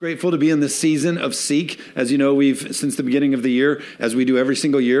Grateful to be in this season of Seek. As you know, we've, since the beginning of the year, as we do every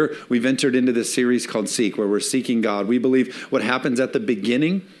single year, we've entered into this series called Seek, where we're seeking God. We believe what happens at the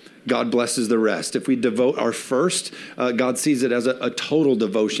beginning, God blesses the rest. If we devote our first, God sees it as a total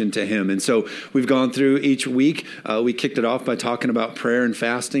devotion to Him. And so we've gone through each week. We kicked it off by talking about prayer and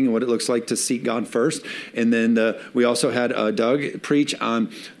fasting and what it looks like to seek God first. And then we also had Doug preach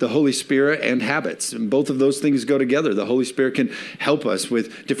on the Holy Spirit and habits. And both of those things go together. The Holy Spirit can help us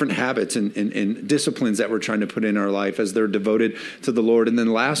with different habits and disciplines that we're trying to put in our life as they're devoted to the Lord. And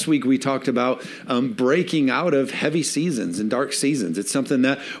then last week we talked about breaking out of heavy seasons and dark seasons. It's something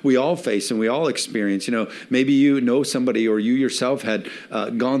that we all face and we all experience. You know, maybe you know somebody or you yourself had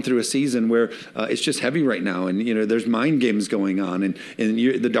gone through a season where it's just heavy right now, and you know there's mind games going on, and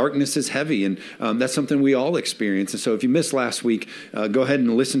the darkness is heavy, and that's something we all experience. And so if you missed last week, go ahead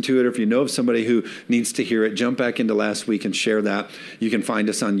and listen to it. Or if you know of somebody who needs to hear it, jump back into last week and share that. You can find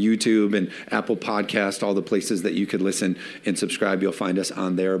us on YouTube and Apple Podcast, all the places that you could listen and subscribe. You'll find us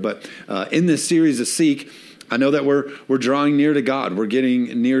on there. But in this series of Seek, I know that we're drawing near to God. We're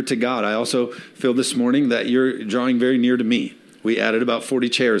getting near to God. I also feel this morning that you're drawing very near to me. We added about 40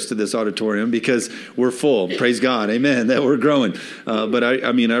 chairs to this auditorium because we're full. Praise God. Amen. That we're growing. But I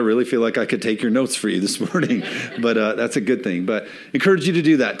really feel like I could take your notes for you this morning. But that's a good thing. But encourage you to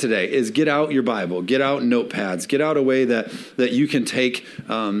do that today is get out your Bible, get out notepads, get out a way that you can take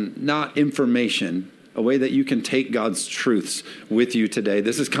not information, a way that you can take God's truths with you today.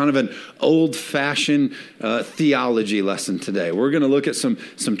 This is kind of an old-fashioned theology lesson today. We're going to look at some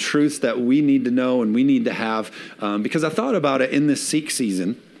truths that we need to know and we need to have, because I thought about it in this Seek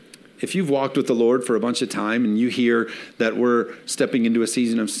season. If you've walked with the Lord for a bunch of time and you hear that we're stepping into a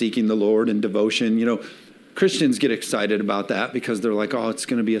season of seeking the Lord and devotion, you know, Christians get excited about that because they're like, oh, it's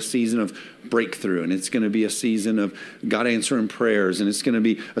going to be a season of breakthrough, and it's going to be a season of God answering prayers, and it's going to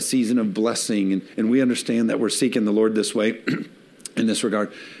be a season of blessing. And we understand that we're seeking the Lord this way in this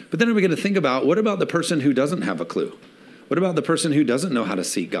regard. But then we get to think about, what about the person who doesn't have a clue? What about the person who doesn't know how to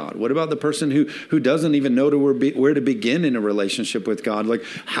seek God? What about the person who doesn't even know where to begin in a relationship with God? Like,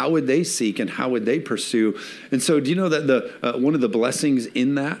 how would they seek and how would they pursue? And so do you know that one of the blessings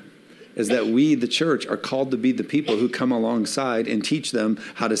in that is that we, the church, are called to be the people who come alongside and teach them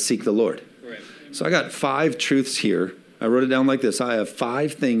how to seek the Lord. Right. So I got 5 truths here. I wrote it down like this. I have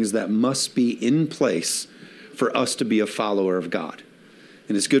 5 things that must be in place for us to be a follower of God.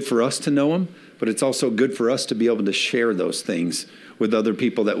 And it's good for us to know them, but it's also good for us to be able to share those things with other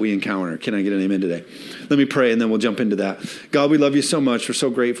people that we encounter. Can I get an amen today? Let me pray, and then we'll jump into that. God, we love you so much. We're so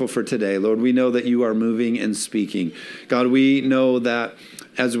grateful for today. Lord, we know that you are moving and speaking. God, we know that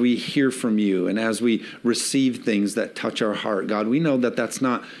as we hear from you and as we receive things that touch our heart, God, we know that that's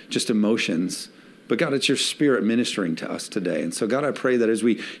not just emotions, but God, it's your Spirit ministering to us today. And so, God, I pray that as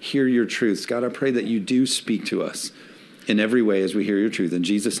we hear your truths, God, I pray that you do speak to us in every way as we hear your truth. In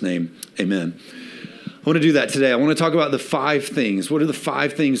Jesus' name, amen. I want to do that today. I want to talk about the 5 things. What are the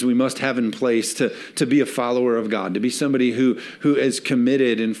 5 things we must have in place to be a follower of God, to be somebody who is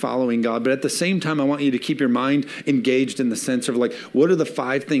committed in following God? But at the same time, I want you to keep your mind engaged in the sense of like, what are the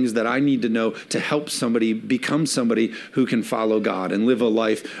 5 things that I need to know to help somebody become somebody who can follow God and live a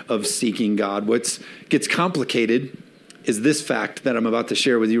life of seeking God? What gets complicated is this fact that I'm about to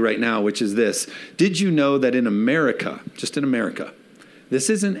share with you right now, which is this. Did you know that in America, just in America, this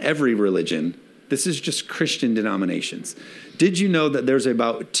isn't every religion, this is just Christian denominations. Did you know that there's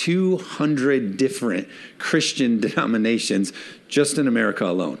about 200 different Christian denominations just in America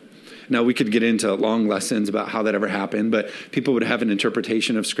alone? Now, we could get into long lessons about how that ever happened, but people would have an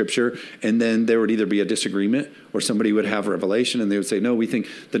interpretation of Scripture, and then there would either be a disagreement or somebody would have a revelation, and they would say, no, we think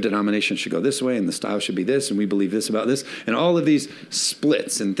the denomination should go this way, and the style should be this, and we believe this about this. And all of these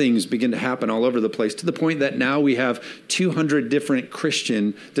splits and things begin to happen all over the place to the point that now we have 200 different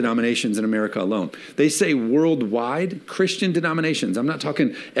Christian denominations in America alone. They say worldwide Christian denominations. I'm not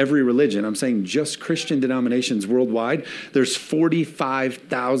talking every religion. I'm saying just Christian denominations worldwide. There's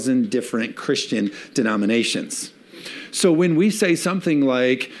 45,000 different Christian denominations. So when we say something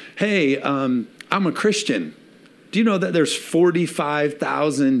like, hey, I'm a Christian, do you know that there's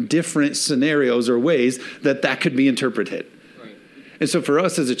 45,000 different scenarios or ways that could be interpreted? Right. And so for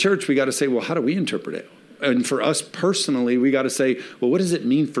us as a church, we got to say, well, how do we interpret it? And for us personally, we got to say, well, what does it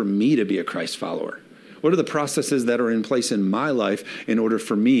mean for me to be a Christ follower? What are the processes that are in place in my life in order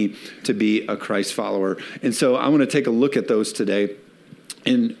for me to be a Christ follower? And so I want to take a look at those today.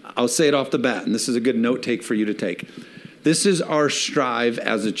 And I'll say it off the bat, and this is a good note take for you to take. This is our strive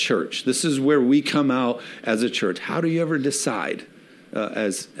as a church. This is where we come out as a church. How do you ever decide,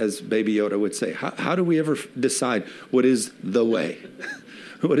 as Baby Yoda would say, how do we ever decide what is the way?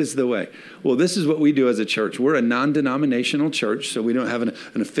 What is the way? Well, this is what we do as a church. We're a non-denominational church, so we don't have an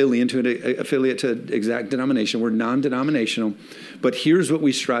affiliate to exact denomination. We're non-denominational. But here's what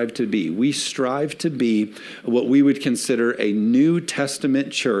we strive to be. We strive to be what we would consider a New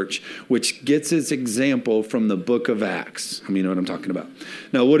Testament church, which gets its example from the book of Acts. You know what I'm talking about.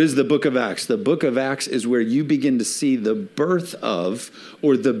 Now, what is the book of Acts? The book of Acts is where you begin to see the birth of,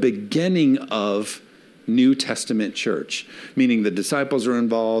 or the beginning of, New Testament church, meaning the disciples are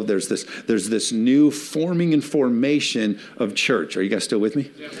involved. There's this new forming and formation of church. Are you guys still with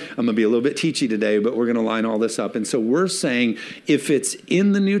me? Yeah. I'm going to be a little bit teachy today, but we're going to line all this up. And so we're saying if it's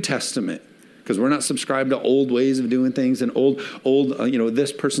in the New Testament, because we're not subscribed to old ways of doing things and old,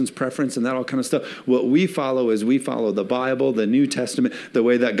 this person's preference and that all kind of stuff. What we follow is we follow the Bible, the New Testament, the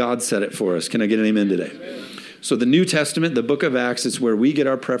way that God said it for us. Can I get an amen today? Amen. So the New Testament, the book of Acts, is where we get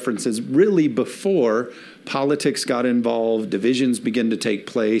our preferences really before politics got involved, divisions begin to take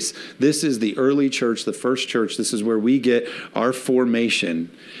place. This is the early church, the first church. This is where we get our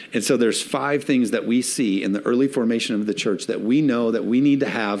formation. And so there's 5 things that we see in the early formation of the church that we know that we need to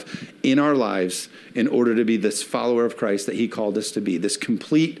have in our lives in order to be this follower of Christ that he called us to be, this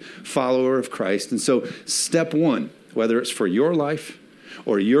complete follower of Christ. And so step 1, whether it's for your life,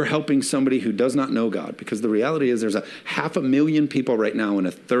 or you're helping somebody who does not know God, because the reality is there's 500,000 people right now in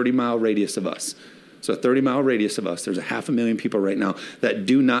a 30-mile radius of us. So a 30-mile radius of us, there's 500,000 people right now that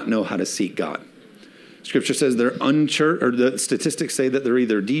do not know how to seek God. Scripture says they're unchurched, or the statistics say that they're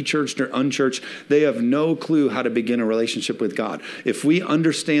either de-churched or unchurched. They have no clue how to begin a relationship with God. If we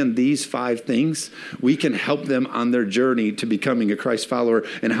understand these 5 things, we can help them on their journey to becoming a Christ follower.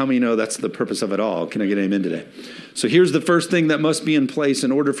 And how many know that's the purpose of it all? Can I get an amen today? So here's the first thing that must be in place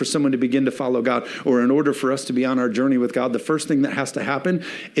in order for someone to begin to follow God, or in order for us to be on our journey with God. The first thing that has to happen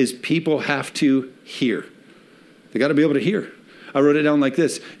is people have to hear. They got to be able to hear. I wrote it down like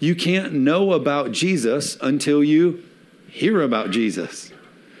this. You can't know about Jesus until you hear about Jesus.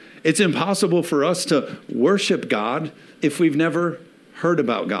 It's impossible for us to worship God if we've never heard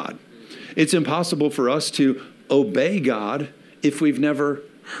about God. It's impossible for us to obey God if we've never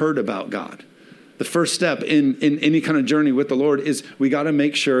heard about God. The first step in any kind of journey with the Lord is we got to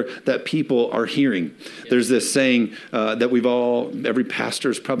make sure that people are hearing. There's this saying that every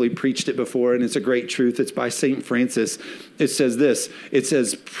pastor's probably preached it before, and it's a great truth. It's by St. Francis. It says this. It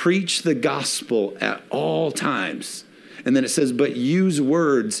says, preach the gospel at all times. And then it says, but use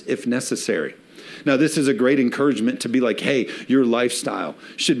words if necessary. Now, this is a great encouragement to be like, hey, your lifestyle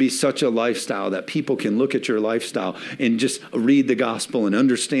should be such a lifestyle that people can look at your lifestyle and just read the gospel and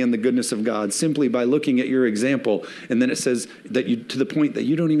understand the goodness of God simply by looking at your example. And then it says that you, to the point that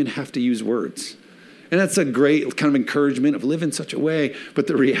you don't even have to use words. And that's a great kind of encouragement of live in such a way. But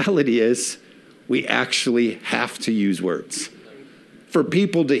the reality is we actually have to use words. For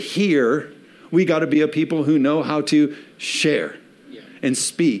people to hear, we got to be a people who know how to share and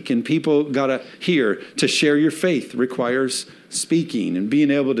speak. And people got to hear. To share your faith requires speaking and being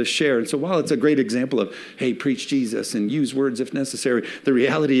able to share. And so while it's a great example of, hey, preach Jesus and use words if necessary, the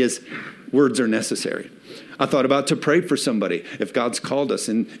reality is words are necessary. I thought about to pray for somebody. If God's called us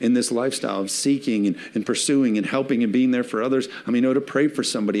in this lifestyle of seeking and pursuing and helping and being there for others, to pray for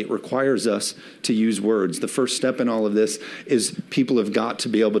somebody, it requires us to use words. The first step in all of this is people have got to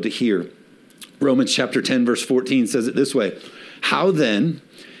be able to hear. Romans chapter 10, verse 14 says it this way. How then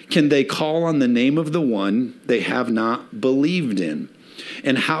can they call on the name of the one they have not believed in?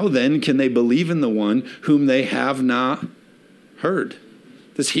 And how then can they believe in the one whom they have not heard?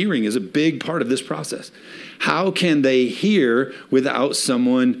 This hearing is a big part of this process. How can they hear without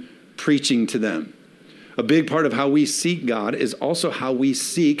someone preaching to them? A big part of how we seek God is also how we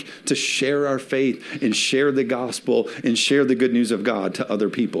seek to share our faith and share the gospel and share the good news of God to other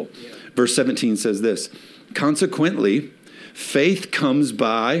people. Yeah. Verse 17 says this, consequently, faith comes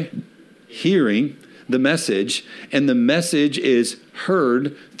by hearing the message, and the message is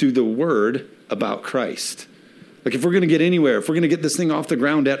heard through the word about Christ. Like if we're going to get anywhere, if we're going to get this thing off the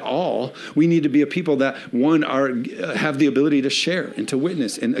ground at all, we need to be a people that, one, have the ability to share and to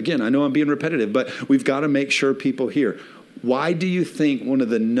witness. And again, I know I'm being repetitive, but we've got to make sure people hear. Why do you think one of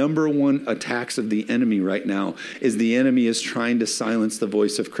the number one attacks of the enemy right now is the enemy is trying to silence the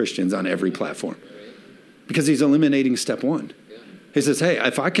voice of Christians on every platform? Because he's eliminating step 1. He says, hey,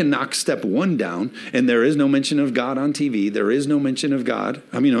 if I can knock step 1 down and there is no mention of God on TV, there is no mention of God.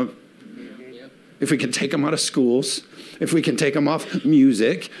 If we can take them out of schools, if we can take them off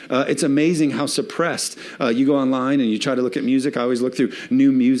music, it's amazing how suppressed. You go online and you try to look at music. I always look through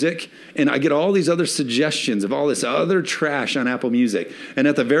new music and I get all these other suggestions of all this other trash on Apple Music. And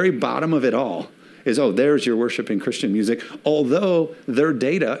at the very bottom of it all is, oh, there's your worshiping Christian music, although their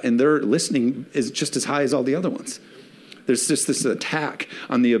data and their listening is just as high as all the other ones. There's just this attack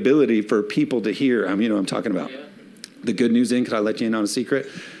on the ability for people to hear. I mean, you know what I'm talking about. Yeah. The good news could I let you in on a secret?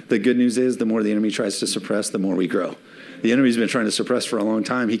 The good news is the more the enemy tries to suppress, the more we grow. The enemy's been trying to suppress for a long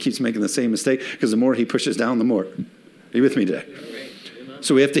time. He keeps making the same mistake because the more he pushes down, the more. Are you with me today?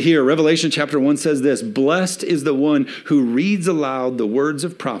 So we have to hear. Revelation chapter 1 says this: blessed is the one who reads aloud the words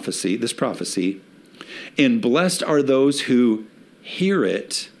of prophecy, this prophecy, and blessed are those who hear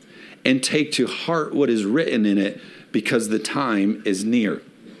it and take to heart what is written in it, because the time is near.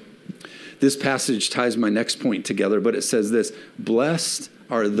 This passage ties my next point together, but it says this: blessed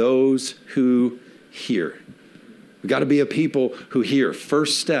are those who hear. We've got to be a people who hear.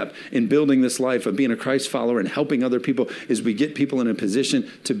 First step in building this life of being a Christ follower and helping other people is we get people in a position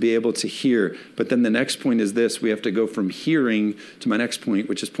to be able to hear. But then the next point is this: we have to go from hearing to my next point,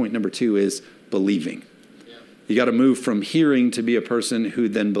 which is point number 2, is believing. You got to move from hearing to be a person who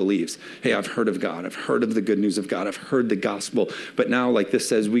then believes. Hey, I've heard of God. I've heard of the good news of God. I've heard the gospel. But now, like this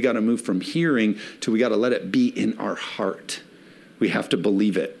says, we got to move from hearing to we got to let it be in our heart. We have to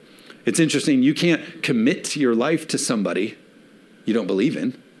believe it. It's interesting. You can't commit to your life to somebody you don't believe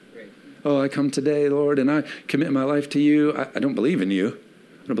in. Right. Oh, I come today, Lord, and I commit my life to you. I don't believe in you.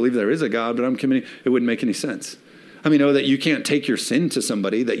 I don't believe there is a God, but I'm committing. It wouldn't make any sense. I mean, know that you can't take your sin to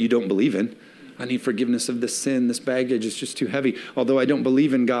somebody that you don't believe in. I need forgiveness of this sin. This baggage is just too heavy. Although I don't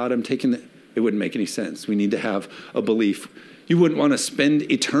believe in God, I'm taking it. It wouldn't make any sense. We need to have a belief. You wouldn't want to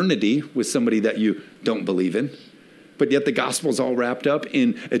spend eternity with somebody that you don't believe in. But yet the gospel is all wrapped up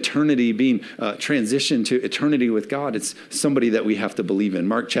in eternity being transitioned to eternity with God. It's somebody that we have to believe in.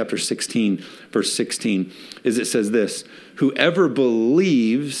 Mark chapter 16, verse 16, it says this: whoever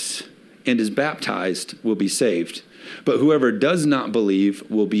believes and is baptized will be saved, but whoever does not believe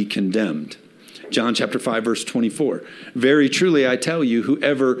will be condemned. John chapter 5, verse 24. Very truly, I tell you,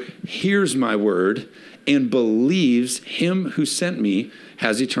 whoever hears my word and believes him who sent me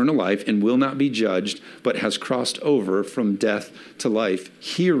has eternal life and will not be judged, but has crossed over from death to life.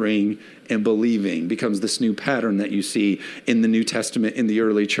 Hearing and believing becomes this new pattern that you see in the New Testament in the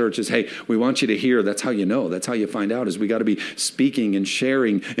early churches. Hey, we want you to hear. That's how you know. That's how you find out, is we got to be speaking and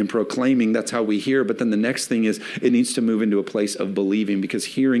sharing and proclaiming. That's how we hear. But then the next thing is it needs to move into a place of believing, because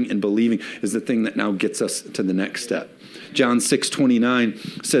hearing and believing is the thing that now gets us to the next step. John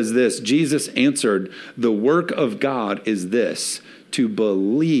 6:29 says this: Jesus answered, the work of God is this, to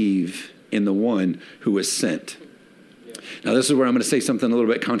believe in the one who was sent. Now, this is where I'm going to say something a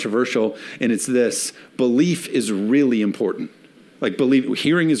little bit controversial, and it's this: belief is really important. Like,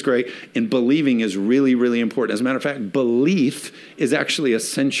 hearing is great, and believing is really, really important. As a matter of fact, belief is actually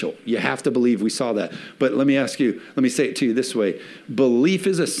essential. You have to believe. We saw that. But let me say it to you this way: belief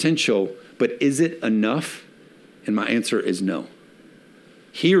is essential, but is it enough? And my answer is no.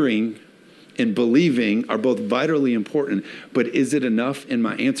 Hearing and believing are both vitally important, but is it enough? And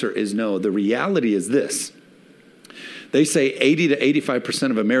my answer is no. The reality is this: they say 80 to 85%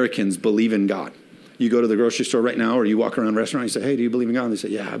 of Americans believe in God. You go to the grocery store right now, or you walk around a restaurant, and you say, hey, do you believe in God? And they say,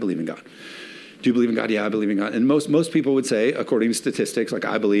 yeah, I believe in God. Do you believe in God? Yeah, I believe in God. And most people would say, according to statistics, like,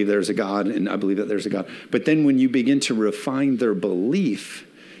 I believe there's a God, and I believe that there's a God. But then when you begin to refine their belief,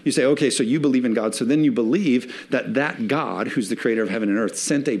 you say, okay, so you believe in God. So then you believe that God, who's the creator of heaven and earth,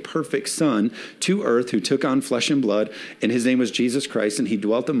 sent a perfect son to earth who took on flesh and blood, and his name was Jesus Christ, and he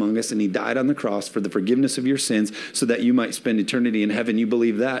dwelt among us, and he died on the cross for the forgiveness of your sins so that you might spend eternity in heaven. You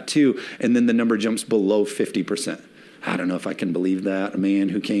believe that too. And then the number jumps below 50%. I don't know if I can believe that. A man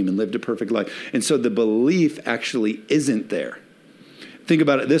who came and lived a perfect life. And so the belief actually isn't there. Think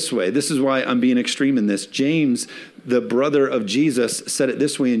about it this way. This is why I'm being extreme in this. James, the brother of Jesus, said it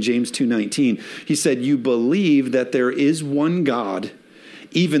this way in James 2:19. He said, you believe that there is one God,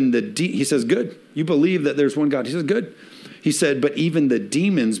 even he says, good. You believe that there's one God. He says, good. He said, but even the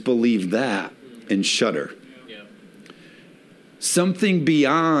demons believe that and shudder. Yeah. Something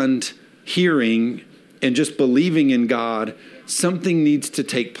beyond hearing and just believing in God, something needs to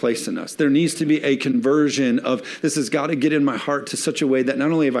take place in us. There needs to be a conversion of, this has got to get in my heart to such a way that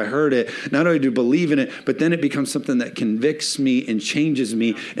not only have I heard it, not only do I believe in it, but then it becomes something that convicts me and changes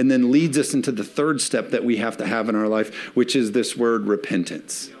me, and then leads us into the third step that we have to have in our life, which is this word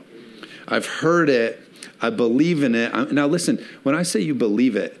repentance. I've heard it. I believe in it. Now listen, when I say you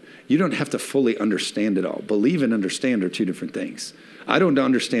believe it, you don't have to fully understand it all. Believe and understand are two different things. I don't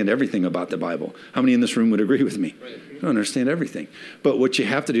understand everything about the Bible. How many in this room would agree with me? Right. I don't understand everything. But what you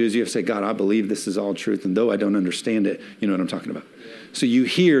have to do is you have to say, God, I believe this is all truth. And though I don't understand it, you know what I'm talking about. Yeah. So you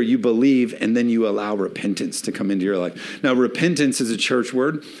hear, you believe, and then you allow repentance to come into your life. Now, repentance is a church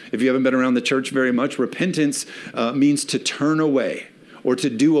word. If you haven't been around the church very much, repentance means to turn away or to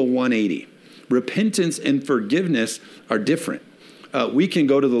do a 180. Repentance and forgiveness are different. We can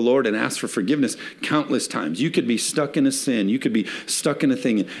go to the Lord and ask for forgiveness countless times. You could be stuck in a sin. You could be stuck in a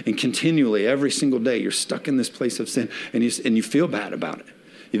thing, and continually, every single day, you're stuck in this place of sin, and you feel bad about it.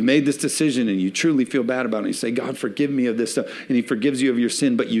 You've made this decision, and you truly feel bad about it. And you say, God, forgive me of this stuff. And he forgives you of your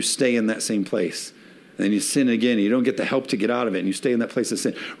sin, but you stay in that same place. And then you sin again, and you don't get the help to get out of it, and you stay in that place of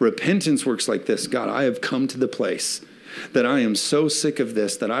sin. Repentance works like this. God, I have come to the place that I am so sick of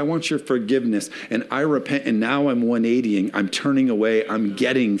this, that I want your forgiveness, and I repent, and now I'm 180ing, I'm turning away, I'm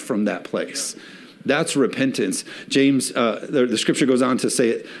getting from that place. That's repentance. James, the scripture goes on to say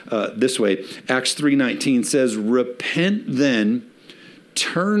it this way. Acts 3:19 says, repent then,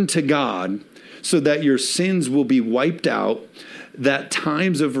 turn to God, so that your sins will be wiped out, that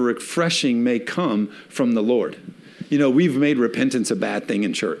times of refreshing may come from the Lord. You know, we've made repentance a bad thing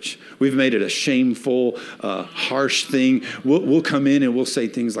in church. We've made it a shameful, harsh thing. We'll come in and we'll say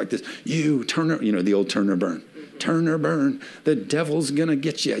things like this. You, Turner, you know, the old turn or burn. Turn or burn. The devil's going to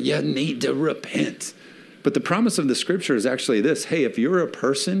get you. You need to repent. But the promise of the scripture is actually this. Hey, if you're a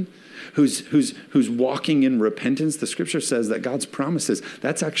person who's walking in repentance, the scripture says that God's promises,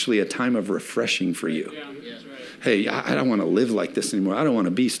 that's actually a time of refreshing for you. Yeah, that's right. Hey, I don't want to live like this anymore. I don't want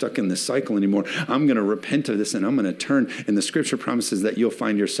to be stuck in this cycle anymore. I'm going to repent of this and I'm going to turn. And the scripture promises that you'll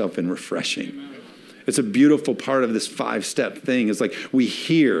find yourself in refreshing. Amen. It's a beautiful part of this 5-step thing. It's like we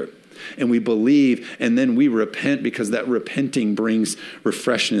hear and we believe and then we repent, because that repenting brings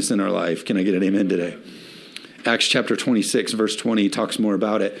refreshness in our life. Can I get an amen today? Acts chapter 26, verse 20 talks more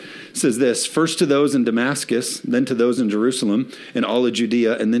about it. It says this, first to those in Damascus, then to those in Jerusalem, and all of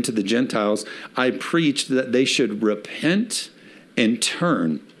Judea, and then to the Gentiles, I preached that they should repent and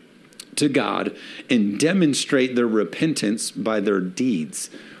turn to God and demonstrate their repentance by their deeds.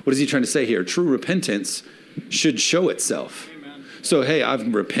 What is he trying to say here? True repentance should show itself. So, hey,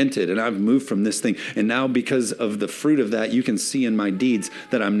 I've repented and I've moved from this thing. And now because of the fruit of that, you can see in my deeds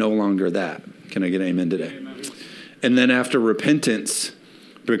that I'm no longer that. Can I get an amen today? Amen. And then after repentance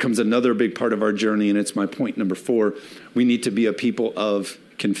becomes another big part of our journey. And it's my point number 4. We need to be a people of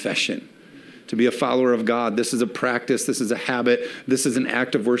confession. To be a follower of God, this is a practice, this is a habit, this is an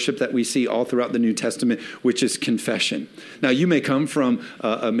act of worship that we see all throughout the New Testament, which is confession. Now, you may come from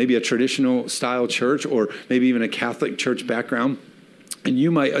maybe a traditional style church or maybe even a Catholic church background, and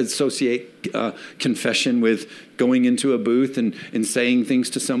you might associate confession with going into a booth and saying things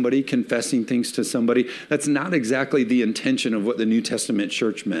to somebody, confessing things to somebody. That's not exactly the intention of what the New Testament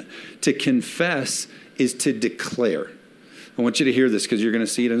church meant. To confess is to declare. I want you to hear this because you're going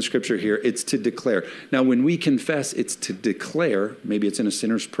to see it in Scripture here. It's to declare. Now, when we confess, it's to declare. Maybe it's in a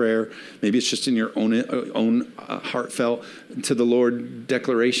sinner's prayer. Maybe it's just in your own heartfelt to the Lord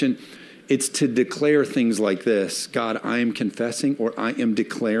declaration. It's to declare things like this. God, I am confessing, or I am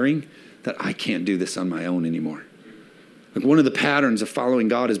declaring that I can't do this on my own anymore. Like, one of the patterns of following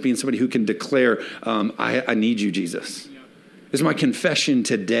God is being somebody who can declare, I need you, Jesus. It's my confession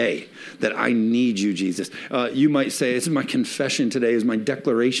today that I need you, Jesus. You might say, this is my confession today, is my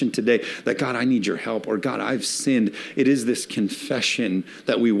declaration today that, God, I need your help, or God, I've sinned. It is this confession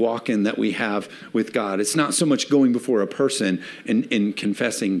that we walk in, that we have with God. It's not so much going before a person and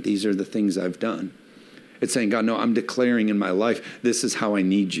confessing, these are the things I've done. It's saying, God, no, I'm declaring in my life, this is how I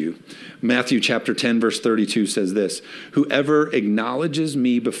need you. Matthew chapter 10, verse 32 says this, whoever acknowledges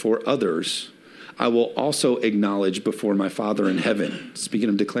me before others, I will also acknowledge before my Father in heaven. Speaking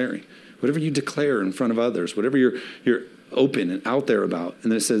of declaring, whatever you declare in front of others, whatever you're open and out there about.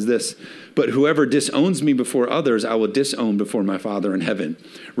 And then it says this, but whoever disowns me before others, I will disown before my Father in heaven.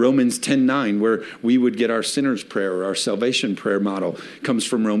 Romans 10:9, where we would get our sinner's prayer or our salvation prayer model, comes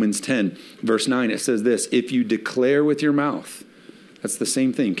from Romans 10, verse 9. It says this, if you declare with your mouth, that's the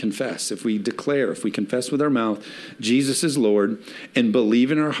same thing, confess. If we declare, if we confess with our mouth, Jesus is Lord, and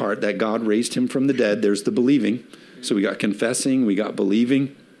believe in our heart that God raised him from the dead, there's the believing. So we got confessing, we got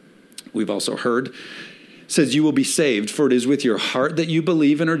believing. We've also heard. It says you will be saved, for it is with your heart that you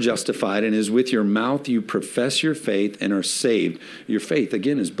believe and are justified, and is with your mouth you profess your faith and are saved. Your faith,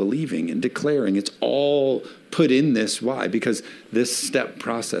 again, is believing and declaring. It's all put in this. Why? Because this step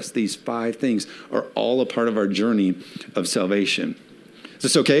process, these 5 things, are all a part of our journey of salvation. Is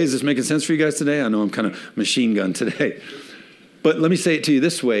this okay? Is this making sense for you guys today? I know I'm kind of machine gun today. But let me say it to you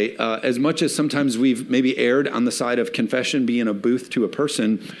this way. As much as sometimes we've maybe erred on the side of confession being a booth to a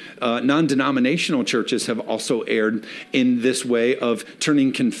person, non-denominational churches have also erred in this way of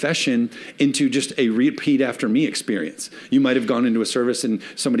turning confession into just a repeat after me experience. You might have gone into a service and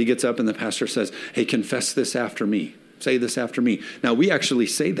somebody gets up and the pastor says, hey, confess this after me. Say this after me. Now, we actually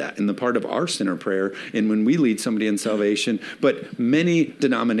say that in the part of our sinner prayer and when we lead somebody in salvation, but many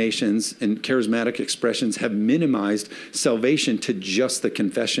denominations and charismatic expressions have minimized salvation to just the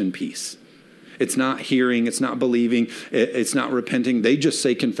confession piece. It's not hearing, it's not believing, it's not repenting. They just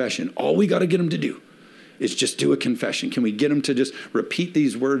say confession. All we got to get them to do is just do a confession. Can we get them to just repeat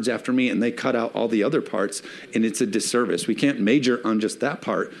these words after me? And they cut out all the other parts, and it's a disservice. We can't major on just that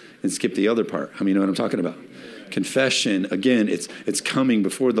part and skip the other part. How many know what I'm talking about? Confession, again, it's coming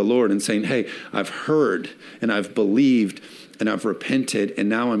before the Lord and saying, hey, I've heard and I've believed and I've repented, and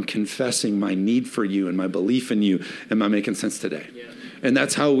now I'm confessing my need for you and my belief in you. Am I making sense today? Yeah. And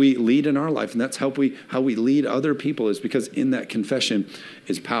that's how we lead in our life, and that's how we lead other people, is because in that confession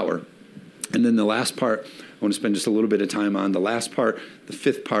is power. And then the last part, I want to spend just a little bit of time on. The last part, the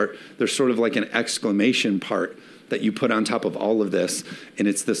fifth part, there's sort of like an exclamation part that you put on top of all of this. And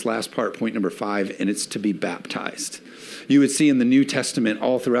it's this last part, point number 5, and it's to be baptized. You would see in the New Testament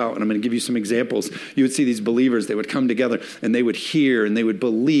all throughout, and I'm going to give you some examples, you would see these believers, they would come together and they would hear and they would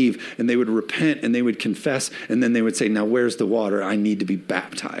believe and they would repent and they would confess, and then they would say, now where's the water? I need to be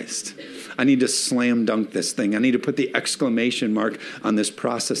baptized. I need to slam dunk this thing. I need to put the exclamation mark on this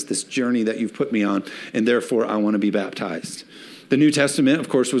process, this journey that you've put me on, and therefore I want to be baptized. The New Testament, of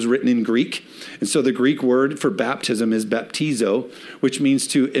course, was written in Greek. And so the Greek word for baptism is baptizo, which means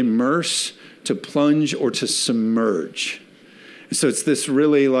to immerse, to plunge, or to submerge. So it's this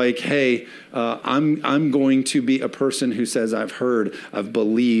really like, hey, I'm going to be a person who says, I've heard, I've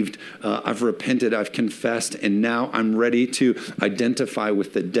believed, I've repented, I've confessed, and now I'm ready to identify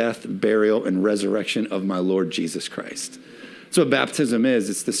with the death, burial, and resurrection of my Lord Jesus Christ. So what baptism is,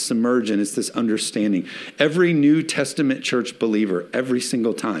 it's this submersion, it's this understanding. Every New Testament church believer, every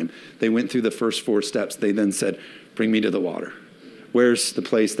single time they went through the first 4 steps, they then said, bring me to the water. Where's the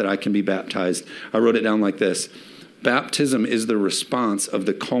place that I can be baptized? I wrote it down like this. Baptism is the response of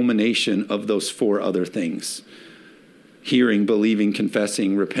the culmination of those 4 other things. Hearing, believing,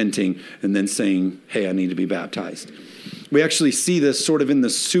 confessing, repenting, and then saying, hey, I need to be baptized. We actually see this sort of in the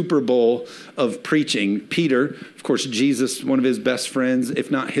Super Bowl of preaching. Peter, of course, Jesus, one of his best friends,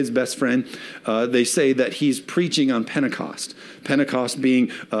 if not his best friend, they say that he's preaching on Pentecost. Pentecost being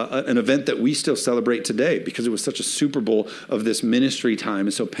an event that we still celebrate today because it was such a Super Bowl of this ministry time.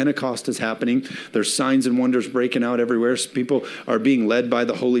 And so Pentecost is happening. There's signs and wonders breaking out everywhere. People are being led by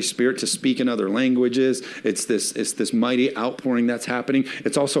the Holy Spirit to speak in other languages. It's this mighty outpouring that's happening.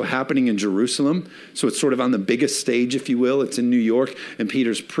 It's also happening in Jerusalem. So it's sort of on the biggest stage, if you will. It's in New York, and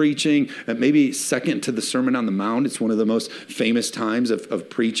Peter's preaching, maybe second to the Sermon on the Mount. It's one of the most famous times of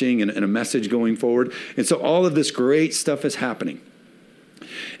preaching and a message going forward. And so all of this great stuff is happening.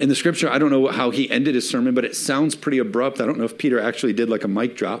 In the scripture, I don't know how he ended his sermon, but it sounds pretty abrupt. I don't know if Peter actually did like a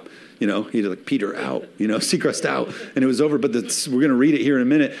mic drop. He did like, Peter out, Seacrest out, and it was over. But we're going to read it here in a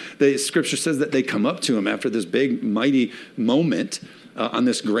minute. The scripture says that they come up to him after this big, mighty moment on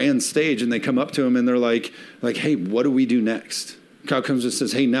this grand stage, and they come up to him and they're like, hey, what do we do next? God comes and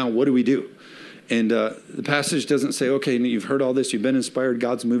says, hey, now what do we do? And the passage doesn't say, okay, you've heard all this, you've been inspired,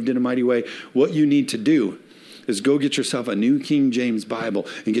 God's moved in a mighty way. What you need to do is go get yourself a New King James Bible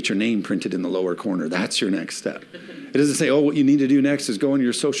and get your name printed in the lower corner. That's your next step. It doesn't say, what you need to do next is go on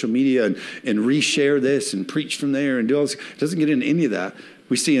your social media and reshare this and preach from there and do all this. It doesn't get into any of that.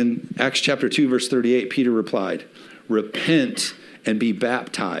 We see in Acts chapter 2, verse 38, Peter replied, repent and be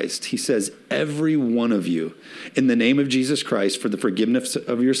baptized, he says, every one of you, in the name of Jesus Christ for the forgiveness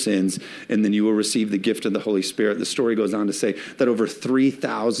of your sins, and then you will receive the gift of the Holy Spirit. The story goes on to say that over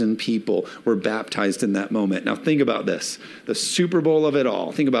 3,000 people were baptized in that moment. Now think about this, the Super Bowl of it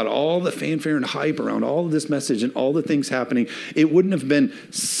all. Think about all the fanfare and hype around all of this message and all the things happening. It wouldn't have been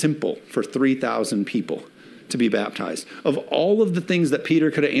simple for 3,000 people to be baptized. Of all of the things that Peter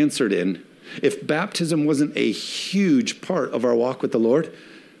could have answered in, if baptism wasn't a huge part of our walk with the Lord,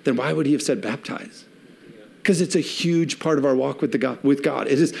 then why would he have said baptize? Because it's a huge part of our walk with God.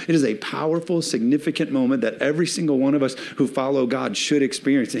 It is a powerful, significant moment that every single one of us who follow God should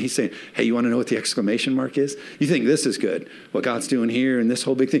experience. And he's saying, hey, you want to know what the exclamation mark is? You think this is good, what God's doing here and this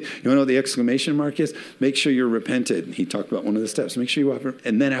whole big thing. You want to know what the exclamation mark is? Make sure you're repented. He talked about one of the steps. Make sure you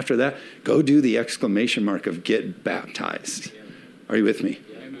and then after that, go do the exclamation mark of get baptized. Are you with me?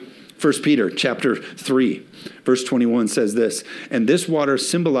 1 Peter chapter 3, verse 21 says this, and this water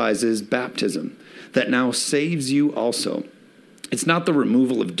symbolizes baptism that now saves you also. It's not the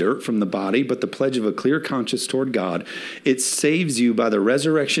removal of dirt from the body, but the pledge of a clear conscience toward God. It saves you by the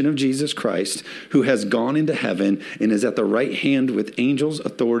resurrection of Jesus Christ, who has gone into heaven and is at the right hand with angels,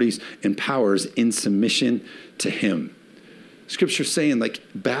 authorities, and powers in submission to him. Scripture's saying like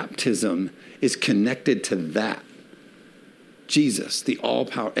baptism is connected to that. Jesus, the all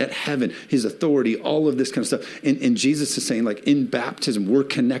power at heaven, his authority, all of this kind of stuff. And Jesus is saying like in baptism, we're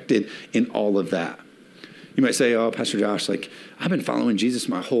connected in all of that. You might say, oh, Pastor Josh, like, I've been following Jesus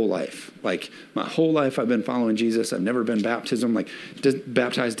my whole life. Like, my whole life I've been following Jesus. I've never been baptized. Like,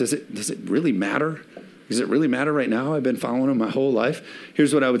 baptized, does it really matter? Does it really matter right now? I've been following him my whole life.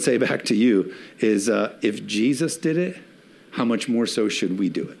 Here's what I would say back to you is if Jesus did it, how much more so should we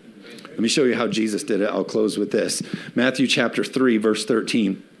do it? Let me show you how Jesus did it. I'll close with this. Matthew chapter 3, verse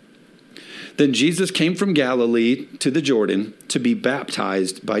 13. Then Jesus came from Galilee to the Jordan to be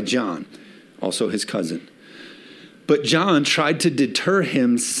baptized by John, also his cousin. But John tried to deter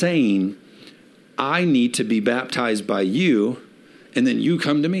him, saying, I need to be baptized by you, and then you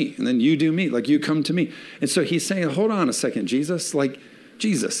come to me, and then you do me, like you come to me. And so he's saying, hold on a second, Jesus. Like,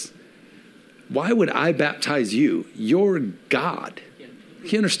 Jesus, why would I baptize you? You're God.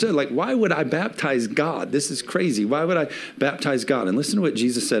 He understood, like, why would I baptize God? This is crazy. Why would I baptize God? And listen to what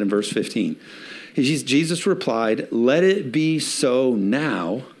Jesus said in verse 15. Jesus replied, let it be so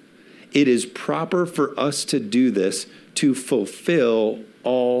now. It is proper for us to do this to fulfill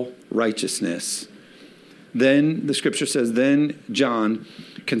all righteousness. Then the scripture says, then John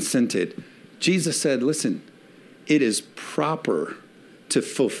consented. Jesus said, listen, it is proper to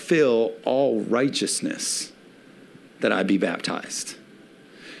fulfill all righteousness that I be baptized.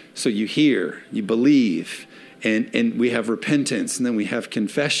 So you hear, you believe, and we have repentance, and then we have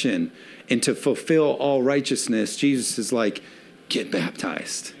confession. And to fulfill all righteousness, Jesus is like, get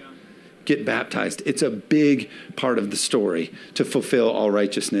baptized. Get baptized. It's a big part of the story to fulfill all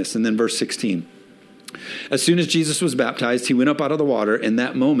righteousness. And then verse 16. As soon as Jesus was baptized, he went up out of the water. In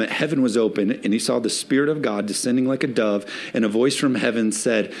that moment, heaven was open, and he saw the Spirit of God descending like a dove, and a voice from heaven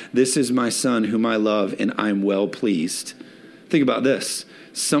said, this is my Son whom I love, and I'm well pleased. Think about this.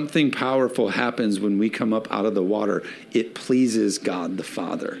 Something powerful happens when we come up out of the water. It pleases God the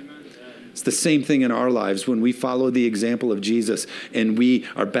Father. It's the same thing in our lives when we follow the example of Jesus and we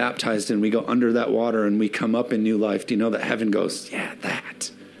are baptized and we go under that water and we come up in new life. Do you know that heaven goes, yeah,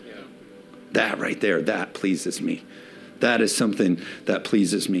 that right there, that pleases me. That is something that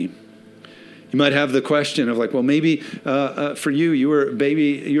pleases me. You might have the question of like, well, maybe for you were a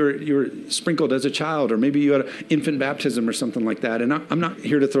baby, you were sprinkled as a child, or maybe you had an infant baptism or something like that. And I'm not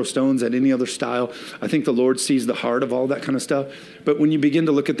here to throw stones at any other style. I think the Lord sees the heart of all that kind of stuff. But when you begin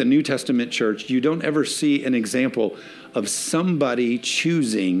to look at the New Testament church, you don't ever see an example of somebody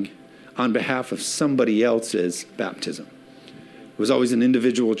choosing on behalf of somebody else's baptism. It was always an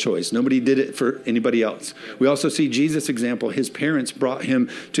individual choice. Nobody did it for anybody else. We also see Jesus' example. His parents brought him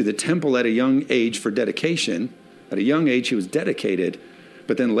to the temple at a young age for dedication. At a young age, he was dedicated,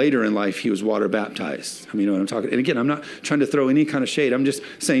 but then later in life, he was water baptized. I mean, you know what I'm talking. And again, I'm not trying to throw any kind of shade. I'm just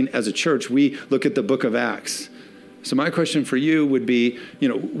saying as a church, we look at the book of Acts. So my question for you would be,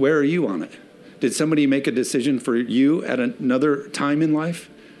 where are you on it? Did somebody make a decision for you at another time in life?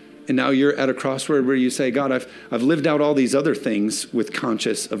 And now you're at a crossroad where you say, God, I've lived out all these other things with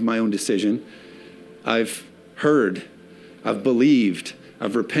conscious of my own decision. I've heard, I've believed,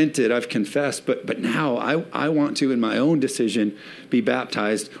 I've repented, I've confessed, but now I want to, in my own decision, be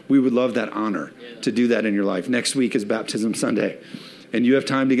baptized. We would love that honor to do that in your life. Next week is Baptism Sunday, and you have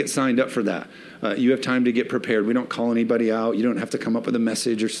time to get signed up for that. You have time to get prepared. We don't call anybody out. You don't have to come up with a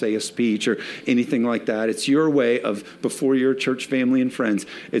message or say a speech or anything like that. It's your way of, before your church family and friends,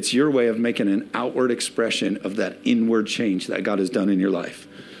 it's your way of making an outward expression of that inward change that God has done in your life.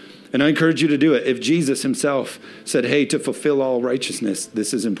 And I encourage you to do it. If Jesus himself said, hey, to fulfill all righteousness,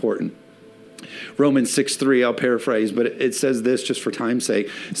 this is important. Romans 6:3, I'll paraphrase, but it says this just for time's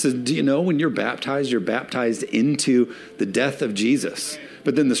sake. It says, do you know when you're baptized into the death of Jesus?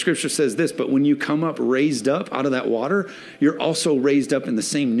 But then the scripture says this, but when you come up raised up out of that water, you're also raised up in the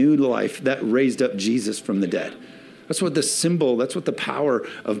same new life that raised up Jesus from the dead. That's what the power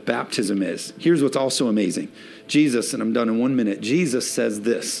of baptism is. Here's what's also amazing. Jesus, and I'm done in 1 minute, Jesus says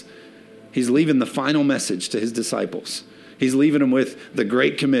this. He's leaving the final message to his disciples. He's leaving them with the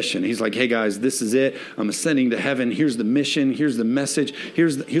Great Commission. He's like, hey guys, this is it. I'm ascending to heaven. Here's the mission. Here's the message.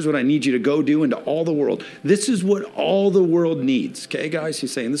 Here's what I need you to go do into all the world. This is what all the world needs. Okay, guys?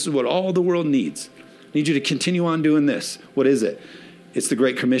 He's saying this is what all the world needs. I need you to continue on doing this. What is it? It's the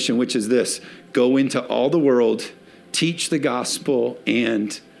Great Commission, which is this. Go into all the world, teach the gospel,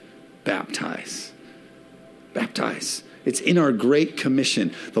 and baptize. Baptize. It's in our Great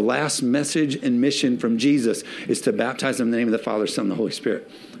Commission. The last message and mission from Jesus is to baptize them in the name of the Father, Son, and the Holy Spirit.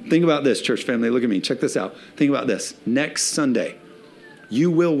 Think about this, church family. Look at me. Check this out. Think about this. Next Sunday,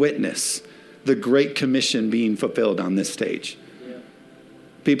 you will witness the Great Commission being fulfilled on this stage. Yeah.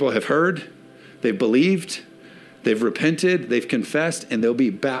 People have heard, they've believed, they've repented, they've confessed, and they'll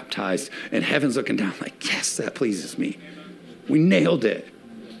be baptized. And heaven's looking down like, yes, that pleases me. We nailed it.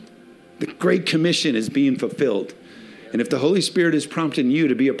 The Great Commission is being fulfilled. And if the Holy Spirit is prompting you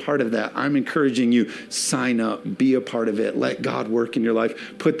to be a part of that, I'm encouraging you, sign up, be a part of it. Let God work in your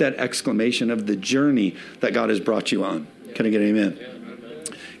life. Put that exclamation of the journey that God has brought you on. Can I get an amen?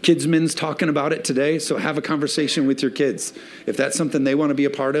 Kidsmen's talking about it today, so have a conversation with your kids. If that's something they want to be a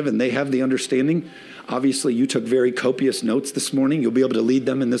part of and they have the understanding, obviously you took very copious notes this morning. You'll be able to lead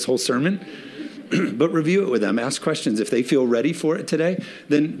them in this whole sermon. But review it with them. Ask questions. If they feel ready for it today,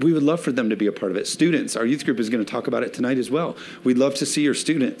 then we would love for them to be a part of it. Students, our youth group is going to talk about it tonight as well. We'd love to see your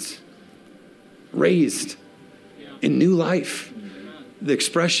students raised in new life. The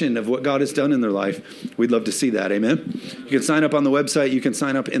expression of what God has done in their life. We'd love to see that. Amen. You can sign up on the website. You can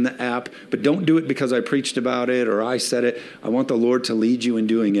sign up in the app. But don't do it because I preached about it or I said it. I want the Lord to lead you in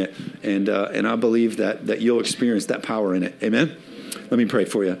doing it. And I believe that you'll experience that power in it. Amen. Let me pray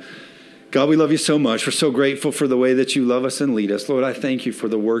for you. God, we love you so much. We're so grateful for the way that you love us and lead us. Lord, I thank you for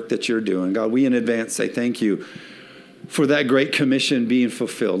the work that you're doing. God, we in advance say thank you for that great commission being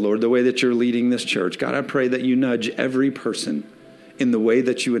fulfilled. Lord, the way that you're leading this church. God, I pray that you nudge every person in the way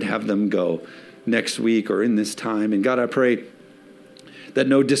that you would have them go next week or in this time. And God, I pray that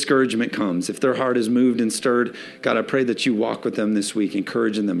no discouragement comes. If their heart is moved and stirred, God, I pray that you walk with them this week,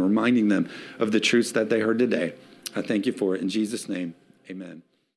 encouraging them, reminding them of the truths that they heard today. I thank you for it. In Jesus' name, amen.